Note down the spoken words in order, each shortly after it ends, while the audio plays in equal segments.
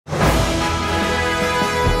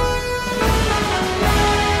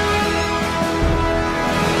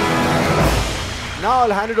Now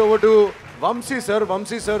I'll hand it over to Vamsi sir.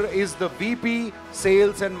 Vamsi sir is the VP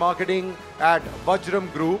Sales and Marketing at Vajram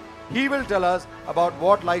Group. He will tell us about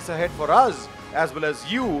what lies ahead for us as well as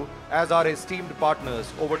you as our esteemed partners.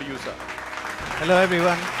 Over to you, sir. Hello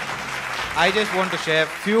everyone. I just want to share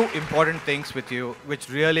a few important things with you which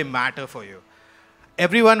really matter for you.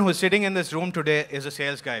 Everyone who's sitting in this room today is a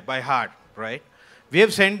sales guy by heart, right? We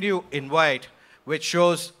have sent you invite which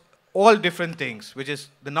shows all different things, which is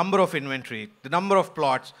the number of inventory, the number of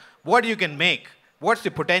plots, what you can make, what's the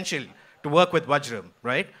potential to work with Vajram,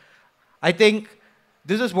 right? I think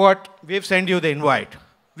this is what we've sent you the invite.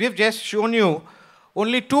 We've just shown you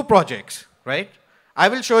only 2 projects, right? I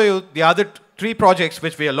will show you the other 3 projects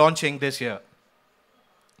which we are launching this year.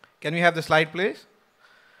 Can we have the slide, please?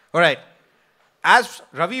 All right. As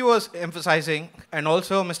Ravi was emphasizing, and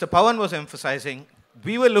also Mr. Pawan was emphasizing,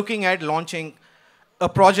 we were looking at launching a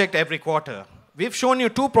project every quarter. We've shown you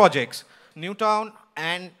 2 projects, Newtown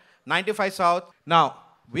and 95 South. Now,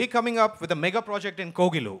 we're coming up with a mega project in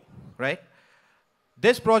Kogilu, right?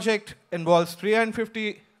 This project involves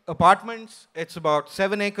 350 apartments. It's about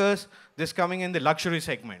 7 acres. This coming in the luxury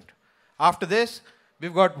segment. After this,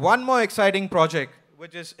 we've got one more exciting project,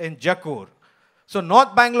 which is in Jakkur. So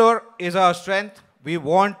North Bangalore is our strength. We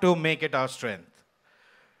want to make it our strength.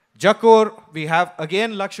 Jakkur, we have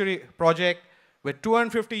again luxury project with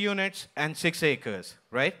 250 units and 6 acres,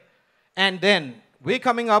 right? And then we're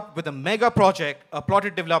coming up with a mega project, a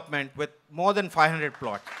plotted development with more than 500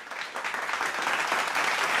 plots.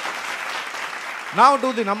 Now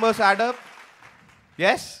do the numbers add up?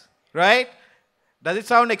 Yes? Right? Does it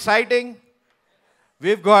sound exciting?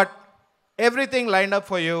 We've got everything lined up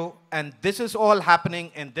for you, and this is all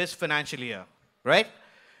happening in this financial year, right?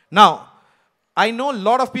 Now, I know a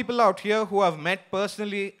lot of people out here who have met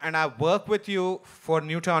personally, and I've worked with you for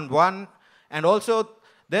Newtown 1, and also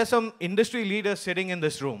there's some industry leaders sitting in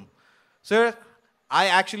this room. Sir, I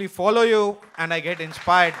actually follow you, and I get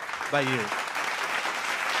inspired by you.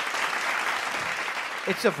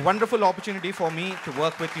 It's a wonderful opportunity for me to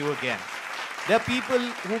work with you again. There are people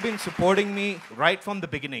who've been supporting me right from the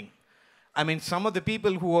beginning. I mean, some of the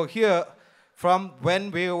people who were here from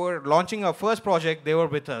when we were launching our first project, they were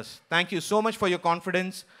with us. Thank you so much for your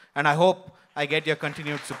confidence, and I hope I get your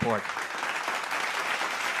continued support.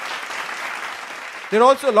 There are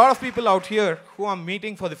also a lot of people out here who I'm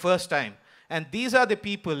meeting for the first time, and these are the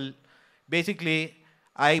people, basically,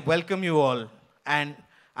 I welcome you all, and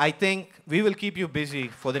I think we will keep you busy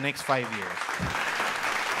for the next 5 years.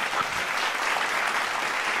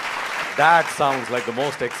 That sounds like the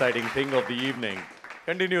most exciting thing of the evening.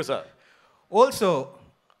 Continue, sir. Also,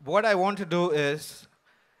 what I want to do is,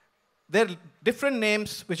 there are different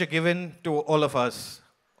names which are given to all of us.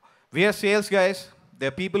 We are sales guys. There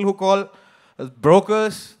are people who call us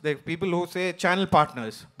brokers. There are people who say channel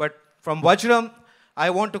partners. But from Vajram, I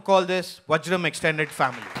want to call this Vajram Extended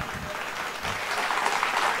Family.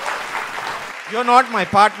 You're not my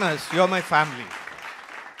partners. You're my family.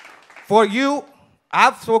 For you,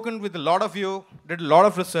 I've spoken with a lot of you, did a lot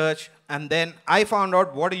of research, and then I found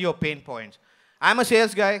out what are your pain points. I'm a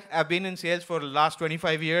sales guy. I've been in sales for the last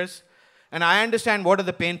 25 years, and I understand what are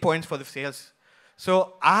the pain points for the sales.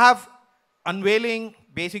 So I have unveiling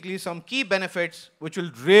basically some key benefits which will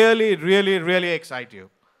really, really, really excite you.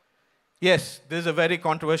 Yes, this is a very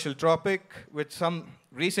controversial topic with some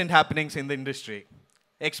recent happenings in the industry.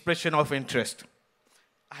 Expression of interest.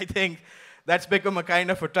 I think that's become a kind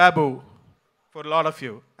of a taboo for a lot of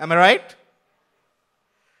you. Am I right?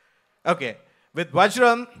 Okay. With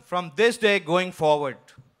Vajram, from this day going forward,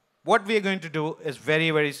 what we are going to do is very,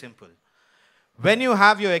 very simple. When you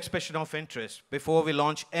have your expression of interest before we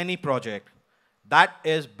launch any project, that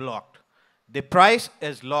is blocked. The price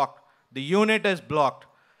is locked. The unit is blocked.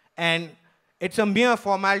 And it's a mere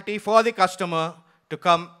formality for the customer to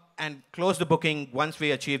come and close the booking once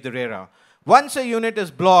we achieve the RERA. Once a unit is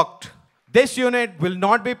blocked, this unit will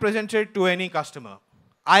not be presented to any customer.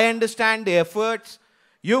 I understand the efforts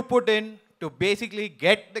you put in to basically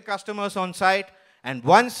get the customers on site, and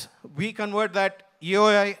once we convert that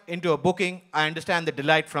EOI into a booking, I understand the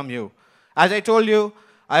delight from you. As I told you,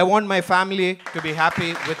 I want my family to be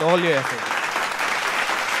happy with all your efforts.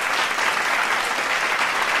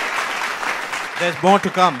 There's more to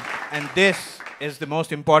come, and this is the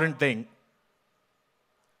most important thing.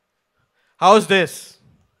 How's this?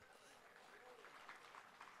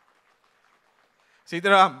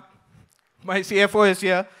 Sitaram, my CFO is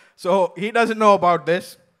here, so he doesn't know about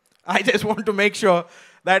this. I just want to make sure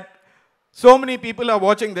that so many people are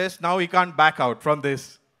watching this, now we can't back out from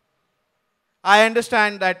this. I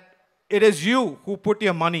understand that it is you who put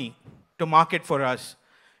your money to market for us.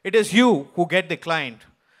 It is you who get the client.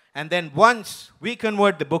 And then once we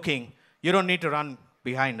convert the booking, you don't need to run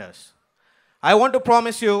behind us. I want to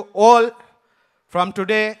promise you all from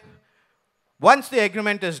today, once the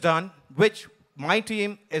agreement is done, which my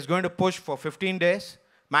team is going to push for 15 days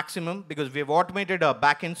maximum because we've automated our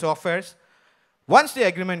back-end softwares. Once the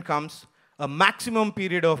agreement comes, a maximum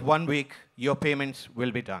period of 1 week, your payments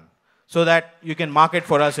will be done so that you can market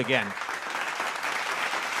for us again.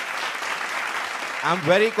 I'm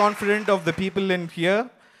very confident of the people in here.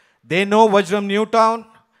 They know Vajram Newtown.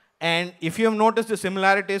 And if you have noticed the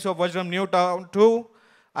similarities of Vajram Newtown too,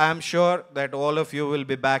 I am sure that all of you will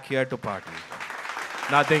be back here to party.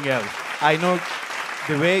 Nothing else. I know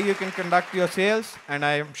the way you can conduct your sales, and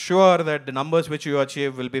I am sure that the numbers which you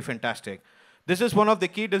achieve will be fantastic. This is one of the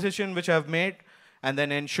key decisions which I have made, and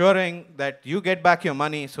then ensuring that you get back your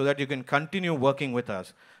money so that you can continue working with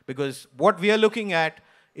us. Because what we are looking at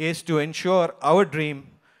is to ensure our dream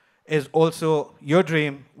is also your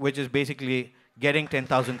dream, which is basically getting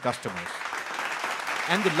 10,000 customers.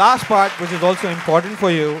 And the last part, which is also important for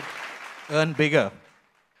you, earn bigger.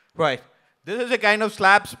 Right. This is the kind of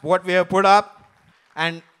slabs what we have put up.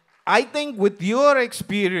 And I think with your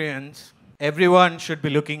experience, everyone should be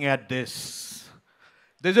looking at this.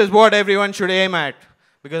 This is what everyone should aim at,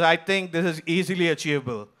 because I think this is easily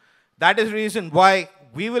achievable. That is the reason why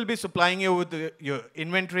we will be supplying you with your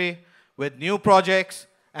inventory, with new projects,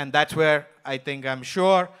 and that's where I'm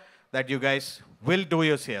sure that you guys will do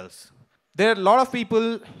your sales. There are a lot of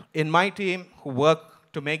people in my team who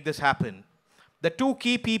work to make this happen. The two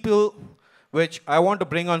key people which I want to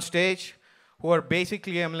bring on stage, who are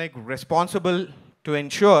basically responsible to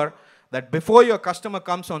ensure that before your customer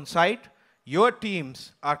comes on site, your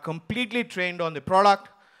teams are completely trained on the product,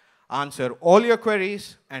 answer all your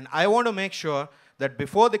queries, and I want to make sure that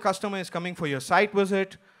before the customer is coming for your site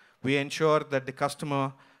visit, we ensure that the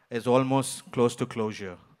customer is almost close to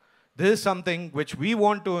closure. This is something which we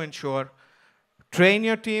want to ensure. Train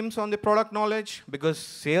your teams on the product knowledge, because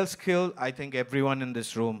sales skill, I think everyone in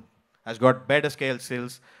this room has got better sales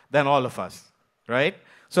skills than all of us, right?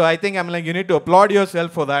 So I think you need to applaud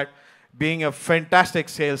yourself for that, being a fantastic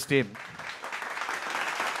sales team.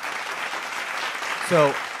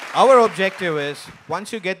 So our objective is,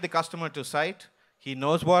 once you get the customer to site, he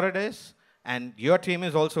knows what it is, and your team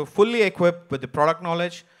is also fully equipped with the product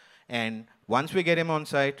knowledge. And once we get him on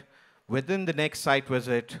site, within the next site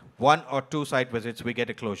visit, 1 or 2 site visits, we get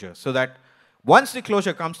a closure. So that once the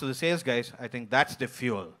closure comes to the sales guys, I think that's the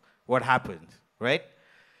fuel, what happens, right?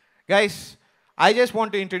 Guys, I just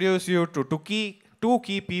want to introduce you to two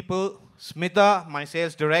key people. Smita, my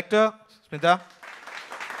sales director. Smita.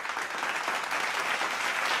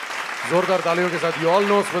 Zordar taaliyon ke saath. You all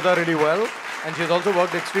know Smita really well, and she's also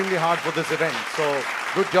worked extremely hard for this event. So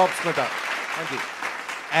good job, Smita. Thank you.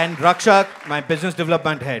 And Rakshak, my business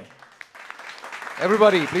development head.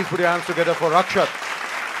 Everybody, please put your hands together for Rakshak.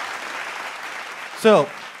 So,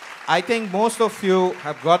 I think most of you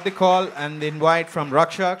have got the call and the invite from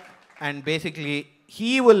Rakshak, and basically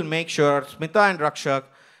he will make sure, Smita and Rakshak,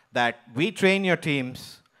 that we train your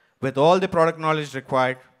teams with all the product knowledge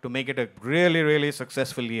required to make it a really, really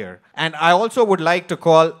successful year. And I also would like to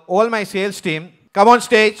call all my sales team, come on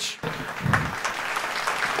stage.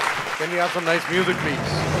 Can we have some nice music, please?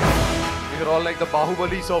 These are all like the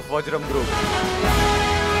Bahubalis of Vajram Group.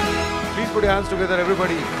 Please put your hands together,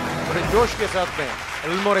 everybody. Put in Josh ke saath mein, a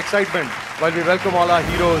little more excitement while we welcome all our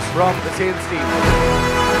heroes from the sales team.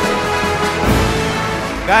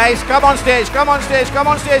 Guys, come on stage, come on stage, come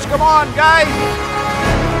on stage, come on, guys.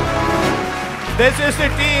 This is the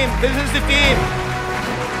team, this is the team.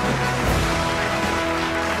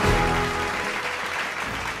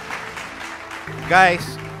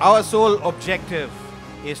 Guys, our sole objective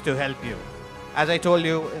is to help you. As I told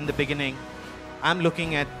you in the beginning, I'm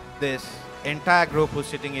looking at this entire group who's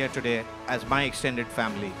sitting here today as my extended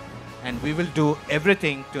family. And we will do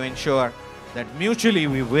everything to ensure that mutually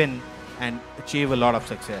we win and achieve a lot of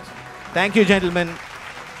success. Thank you, gentlemen,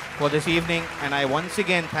 for this evening. And I once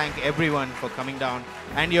again thank everyone for coming down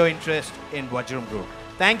and your interest in Vajram Group.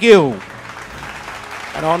 Thank you.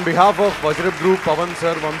 And on behalf of Vajram Group, Pawan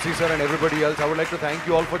sir, Vamsi sir, and everybody else, I would like to thank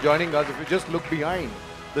you all for joining us. If you just look behind,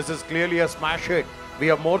 this is clearly a smash hit. We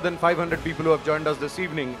have more than 500 people who have joined us this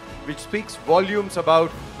evening, which speaks volumes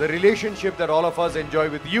about the relationship that all of us enjoy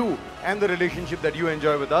with you and the relationship that you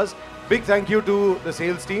enjoy with us. Big thank you to the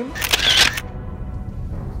sales team.